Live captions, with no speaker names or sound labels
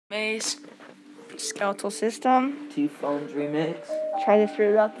Maze, skeletal system. Two Phones remix. Try this for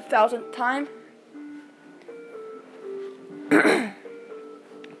about the 1000th time.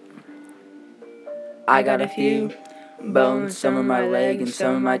 I got a few bones, some in my leg and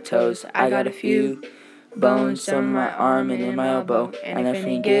some in my toes. I got a few bones, some in my arm and in my elbow. And if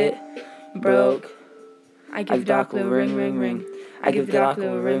any get broke, I give Doc a ring, ring, ring. I give Doc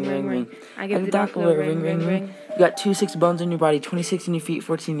a ring, ring, ring. I give Doc a ring, ring, ring. You got 26 bones in your body, 26 in your feet,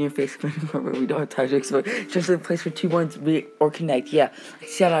 14 in your face. We don't have time to explain. Just a place where 2 bones meet or connect. Yeah, I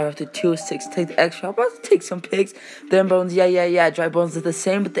said I have to 2 or 6. Take the extra. I'm about to take some pigs. Them bones, yeah. Dry bones are the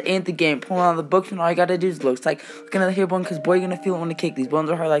same, but they ain't the game. Pulling out of the books, and all I gotta do is look. It's like looking at the hair bone, cause boy, you're gonna feel it when I kick. These bones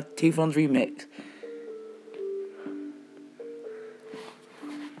are hard like 2 Phones remix.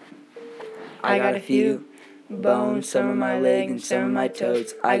 I got a few bones, some in my leg and some in my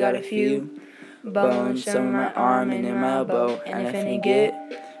toes. I got a few bones, some in my arm and in my elbow. And if any get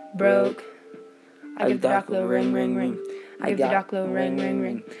broke, I give the Doc a ring, ring, ring. I give the Doc a ring, ring,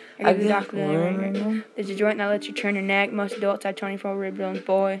 ring. I give the Doc a ring, ring, ring. There's a joint that lets you turn your neck. Most adults have 24 rib bones.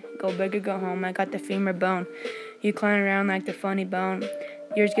 Boy, go big or go home. I got the femur bone. You climb around like the funny bone.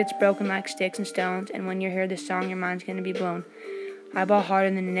 Yours gets broken like sticks and stones. And when you hear this song, your mind's gonna be blown. I ball harder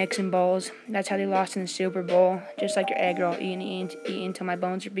than the Knicks and Bulls. That's how they lost in the Super Bowl. Just like your egg roll, eating till my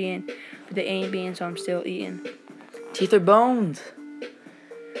bones are being, but they ain't being, so I'm still eating. Teeth are bones.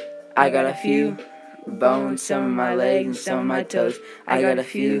 I got a few bones, some in my leg and some in my toes. I got a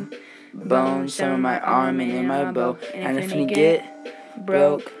few bones, some in my arm and in my elbow. And if any get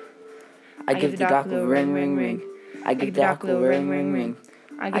broke, I give the Doc a ring, ring, ring. I give the Doc a ring, ring, ring.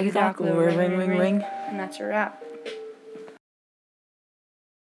 I give the Doc a ring, ring, ring. And that's a wrap.